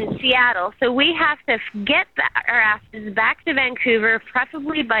in Seattle. So we have to get our asses back to Vancouver,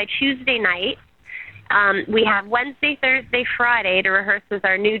 preferably by Tuesday night. We have Wednesday, Thursday, Friday to rehearse with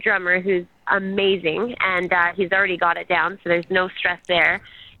our new drummer, who's amazing, and he's already got it down, so there's no stress there.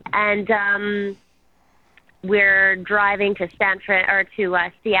 And we're driving to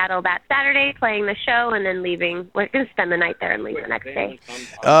Seattle that Saturday, playing the show, and then leaving. We're going to spend the night there and leave the next day.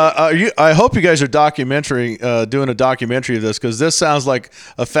 I hope you guys are doing a documentary of this, because this sounds like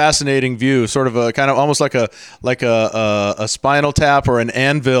a fascinating view, sort of a kind of almost like a Spinal Tap or an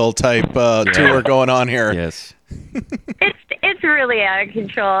Anvil type tour going on here. Yes, it's really out of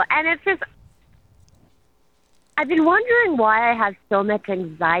control, and it's just. I've been wondering why I have so much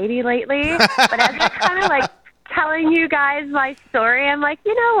anxiety lately, but as I'm kind of like telling you guys my story, I'm like,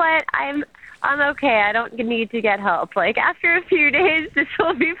 you know what? I'm okay. I don't need to get help. Like, after a few days, this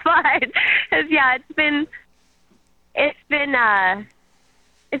will be fine. 'Cause, yeah, it's been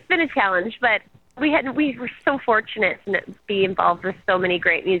a challenge, but we were so fortunate to be involved with so many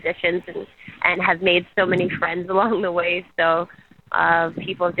great musicians and have made so many friends along the way. So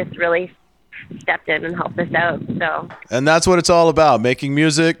people have just really stepped in and helped us out. So, and that's what it's all about: making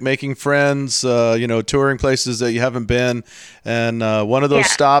music, making friends, touring places that you haven't been. And one of those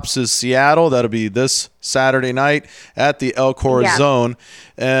stops is Seattle. That'll be this Saturday night at the Elkhorn Zone.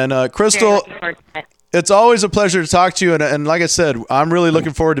 And Crystal, it's always a pleasure to talk to you. And like I said, I'm really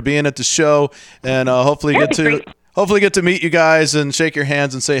looking forward to being at the show, and hopefully get to meet you guys and shake your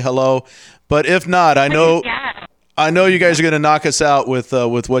hands and say hello. But if not, I know you guys are going to knock us out with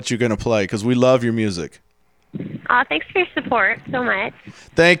what you're going to play, because we love your music. Thanks for your support so much.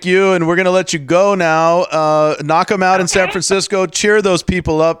 Thank you, and we're going to let you go now. Knock them out in San Francisco. Cheer those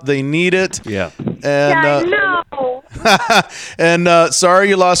people up. They need it. Yeah. And, I know. and sorry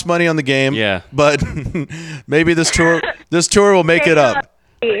you lost money on the game. Yeah. But maybe this tour will make it up.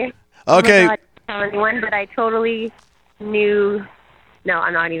 Okay. Oh my God, tell anyone, but I totally knew. No,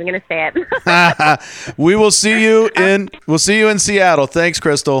 I'm not even going to say it. We'll see you in Seattle. Thanks,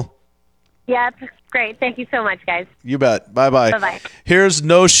 Crystal. Yep. Great. Thank you so much, guys. You bet. Bye-bye. Bye-bye. Here's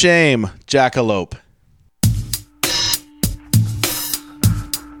No Shame, Jackalope.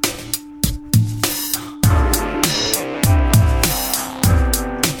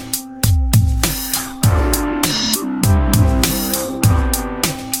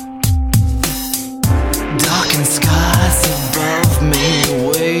 Darkened skies above me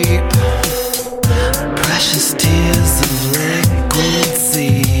weep. Precious tears of liquid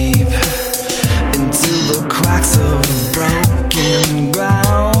seep into the cracks of broken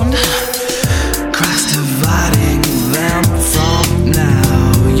ground.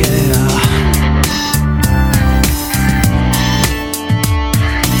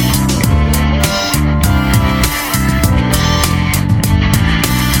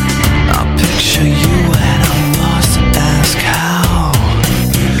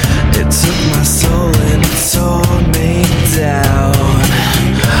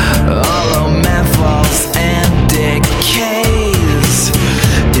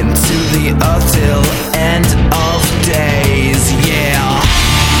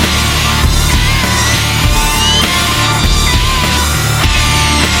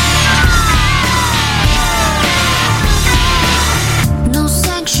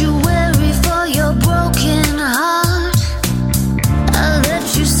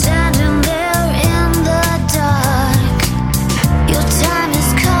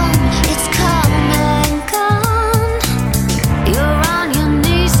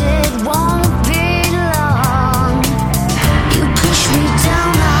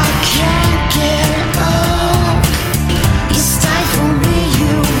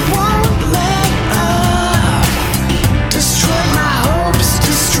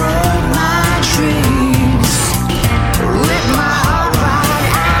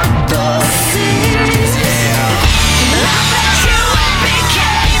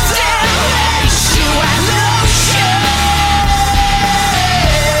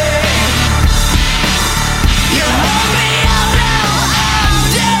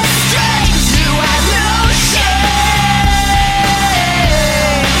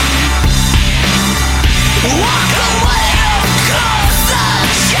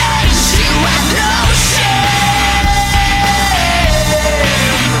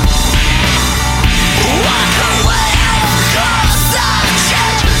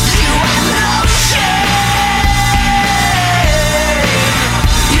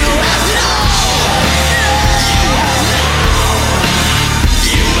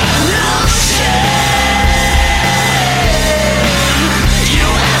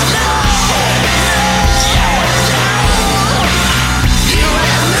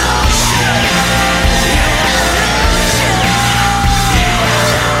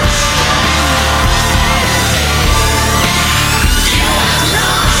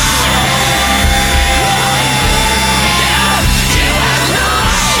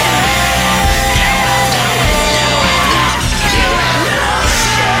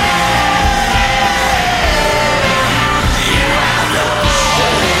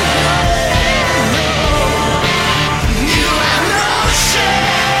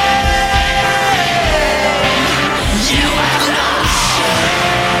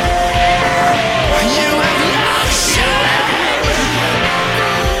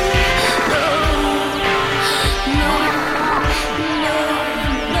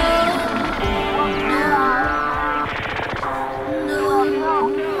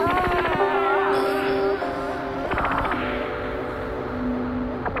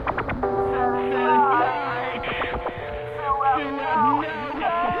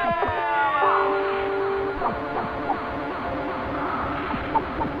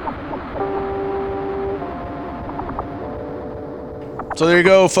 So there you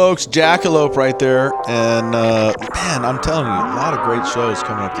go, folks. Jackalope right there. And, man, I'm telling you, a lot of great shows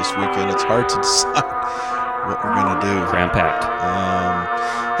coming up this weekend. It's hard to decide what we're going to do. Cram-packed.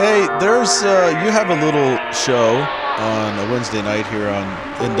 Hey, there's you have a little show on a Wednesday night here on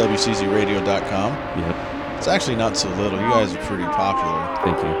nwczradio.com. Yep. It's actually not so little. You guys are pretty popular.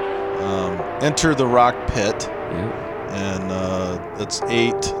 Thank you. Enter the Rock Pit. Yep. And it's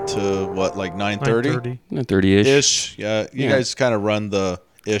 8 to what, like 9:30? 9:30-ish. Ish. Yeah, you guys kind of run the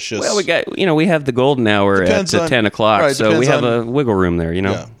ishes. Well, we have the golden hour at 10 o'clock, right, so we have a wiggle room there,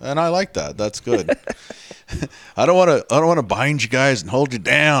 Yeah, and I like that. That's good. I don't want to bind you guys and hold you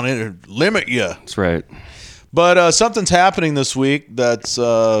down and limit you. That's right. But something's happening this week that's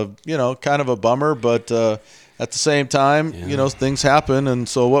kind of a bummer, but at the same time, things happen. And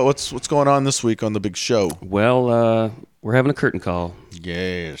so what's going on this week on the big show? Well, we're having a curtain call.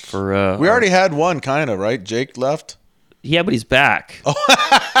 Yes. For we already had one, kind of, right? Jake left. Yeah, but he's back. Oh.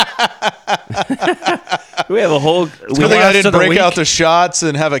 We have a whole. We I didn't break out the shots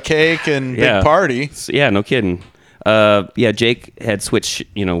and have a cake and big party. Yeah, no kidding. Jake had switched,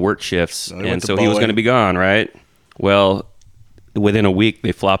 work shifts, and so he was going to be gone, right? Well, within a week,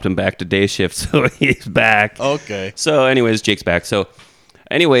 they flopped him back to day shift, so he's back. Okay. So, anyways, Jake's back. So,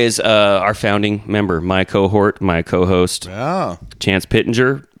 anyways, our founding member, my cohort, my co-host, Chance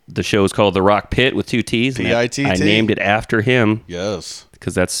Pittenger. The show is called The Rock Pit with 2 T's. P-I-T-T. I named it after him. Yes.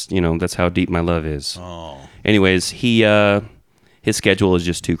 Because that's how deep my love is. Oh. Anyways, his schedule is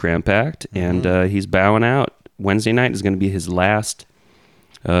just too cram-packed, and he's bowing out. Wednesday night is going to be his last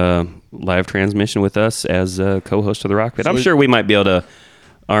live transmission with us as co-host of The Rock Pit. So I'm sure we might be able to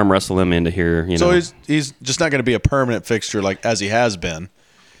arm wrestle him into here. So he's just not going to be a permanent fixture like as he has been.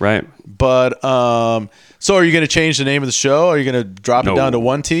 Right. But so are you going to change the name of the show? Are you going to drop it down to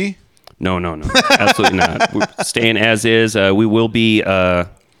 1 T? No. Absolutely not. We're staying as is. We will be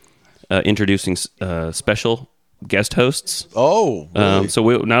introducing special guest hosts. Oh. Really? So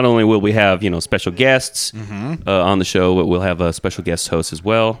not only will we have, special guests on the show, but we'll have a special guest host as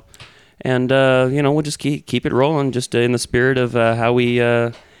well. And, we'll just keep it rolling just in the spirit of how we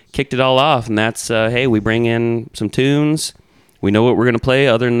kicked it all off. And that's, hey, we bring in some tunes. We know what we're going to play.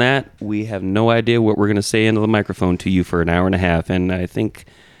 Other than that, we have no idea what we're going to say into the microphone to you for an hour and a half. And I think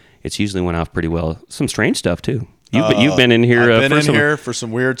it's usually went off pretty well. Some strange stuff, too. You've been in here. I've been here for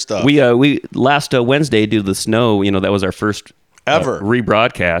some weird stuff. We last Wednesday due to the snow. That was our first ever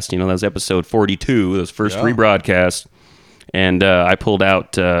rebroadcast. That was episode 42. That was first rebroadcast, and I pulled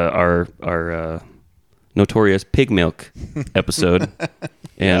out our notorious pig milk episode.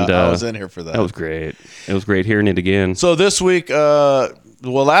 And I was in here for that. That was great. It was great hearing it again. So this week,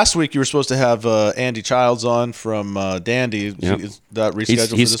 last week you were supposed to have Andy Childs on from Dandy. Yep. Is that rescheduled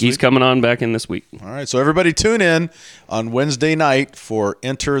for this week? He's coming on back in this week. All right. So everybody tune in on Wednesday night for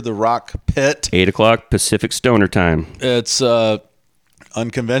Enter the Rock Pit. 8 o'clock Pacific Stoner Time. It's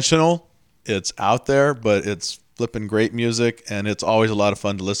unconventional. It's out there, but it's flipping great music, and it's always a lot of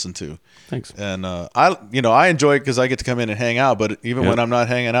fun to listen to. Thanks. And I enjoy it because I get to come in and hang out. But even when I'm not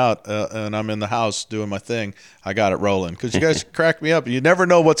hanging out and I'm in the house doing my thing, I got it rolling because you guys crack me up. You never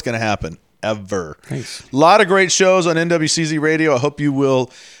know what's going to happen ever. Thanks. A lot of great shows on NWCZ Radio. I hope you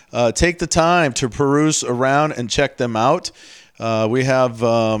will take the time to peruse around and check them out. We have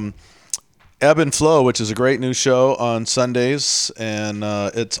Ebb and Flow, which is a great new show on Sundays, and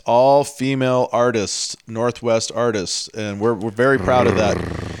it's all female artists, Northwest artists, and we're very proud of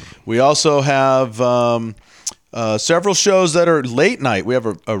that. We also have several shows that are late night. We have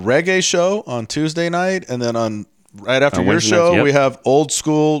a reggae show on Tuesday night, and then right after your show, we have old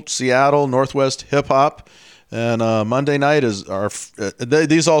school Seattle Northwest hip hop, and Monday night is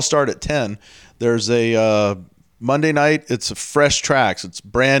these all start at 10. There's a Monday night, it's fresh tracks. It's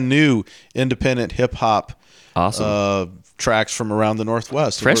brand new independent hip hop. Awesome. Tracks from around the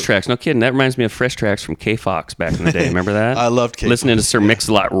Northwest. Fresh Tracks, no kidding. That reminds me of Fresh Tracks from K-Fox back in the day. Remember that? I loved K-Fox. Listening to Sir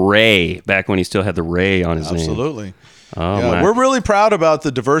Mix-a-Lot Ray back when he still had the Ray on his name. Absolutely. Oh, yeah, we're really proud about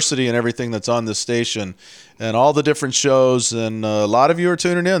the diversity and everything that's on this station and all the different shows. And a lot of you are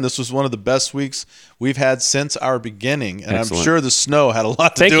tuning in. This was one of the best weeks we've had since our beginning. And Excellent. I'm sure the snow had a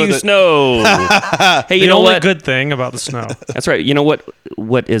lot to do with it. Thank you, snow. Hey, you the know only what? good thing about the snow. That's right. You know what?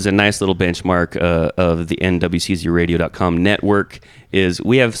 What is a nice little benchmark of the NWCZRadio.com network is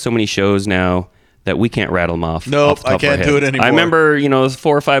we have so many shows now that we can't rattle them off. Nope, off the top I of our can't head. do it anymore. I remember,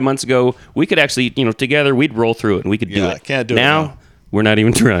 4 or 5 months ago, we could actually, together we'd roll through it and we could do it. Can't do now, it now. We're not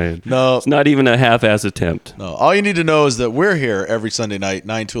even trying. No. It's not even a half-ass attempt. No. All you need to know is that we're here every Sunday night,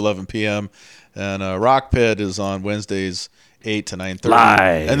 9 to 11 p.m., and Rock Pit is on Wednesdays, 8 to 9:30.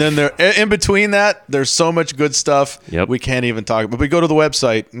 Live. And then in between that, there's so much good stuff we can't even talk about. But we go to the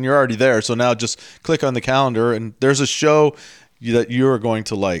website, and you're already there. So now just click on the calendar, and there's a show that you're going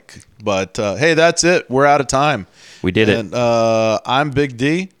to like. But, hey, that's it. We're out of time. We did it. I'm Big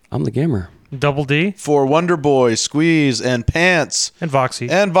D. I'm the Gamer. Double D. For Wonder Boy, Squeeze, and Pants. And Voxy.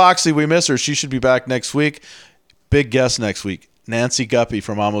 And Voxy, we miss her. She should be back next week. Big guest next week. Nancy Guppy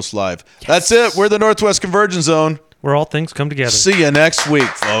from Almost Live. Yes. That's it. We're the Northwest Convergence Zone. Where all things come together. See you next week,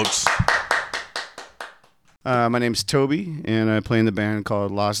 folks. My name's Toby, and I play in the band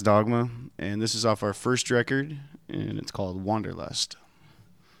called Lost Dogma. And this is off our first record, and it's called Wanderlust.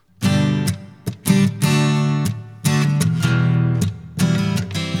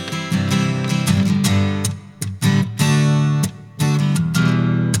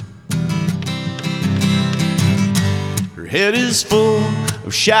 Her head is full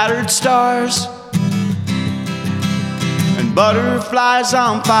of shattered stars and butterflies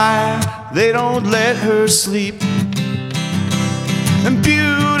on fire. They don't let her sleep. And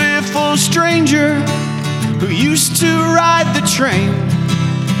beautiful stranger who used to ride the train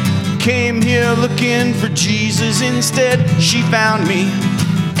came here looking for Jesus. Instead, she found me,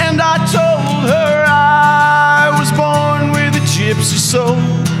 and I told her I was born with a gypsy soul.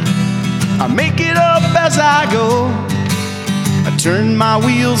 I make it up as I go. I turn my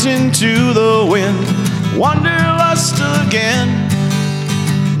wheels into the wind. Wanderlust again.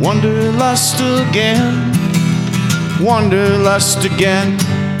 Wanderlust again. Wanderlust again.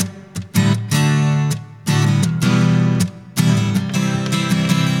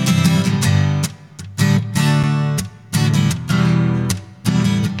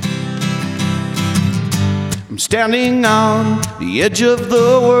 I'm standing on the edge of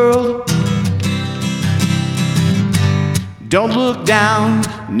the world. Don't look down,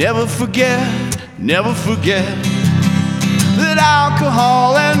 never forget that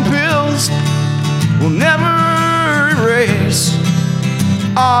alcohol and pills will never erase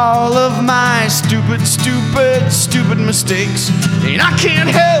all of my stupid mistakes. And I can't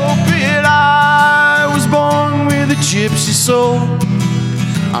help it, I was born with a gypsy soul.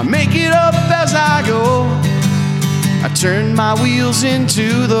 I make it up as I go. I turn my wheels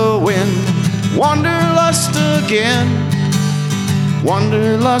into the wind. Wanderlust again.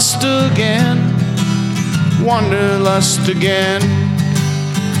 Wanderlust again, wanderlust again.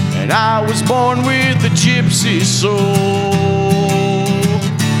 And I was born with a gypsy soul.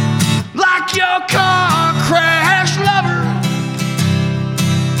 Like your car crash lover,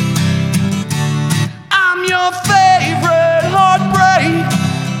 I'm your favorite heartbreak.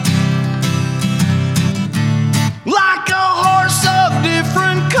 Like a horse of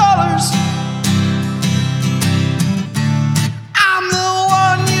different colors,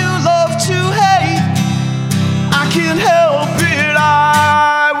 can't help it,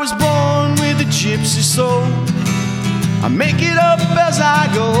 I was born with a gypsy soul. I make it up as I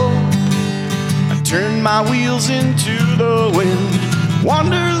go. I turn my wheels into the wind.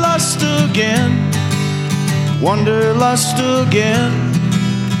 Wanderlust again. Wanderlust again.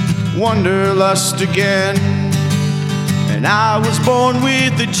 Wanderlust again. And I was born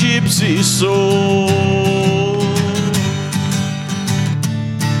with a gypsy soul.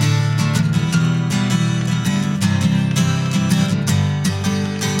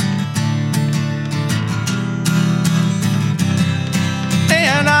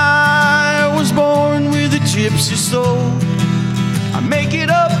 Gypsy soul, I make it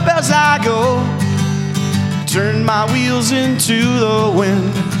up as I go. Turn my wheels into the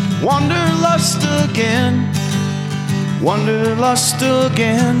wind. Wanderlust again. Wanderlust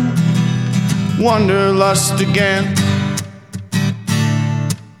again. Wanderlust again.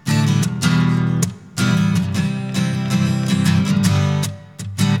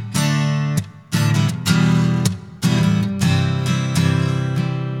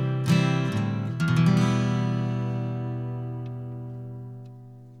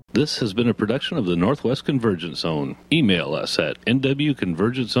 This has been a production of the Northwest Convergence Zone. Email us at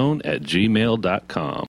nwconvergencezone@gmail.com.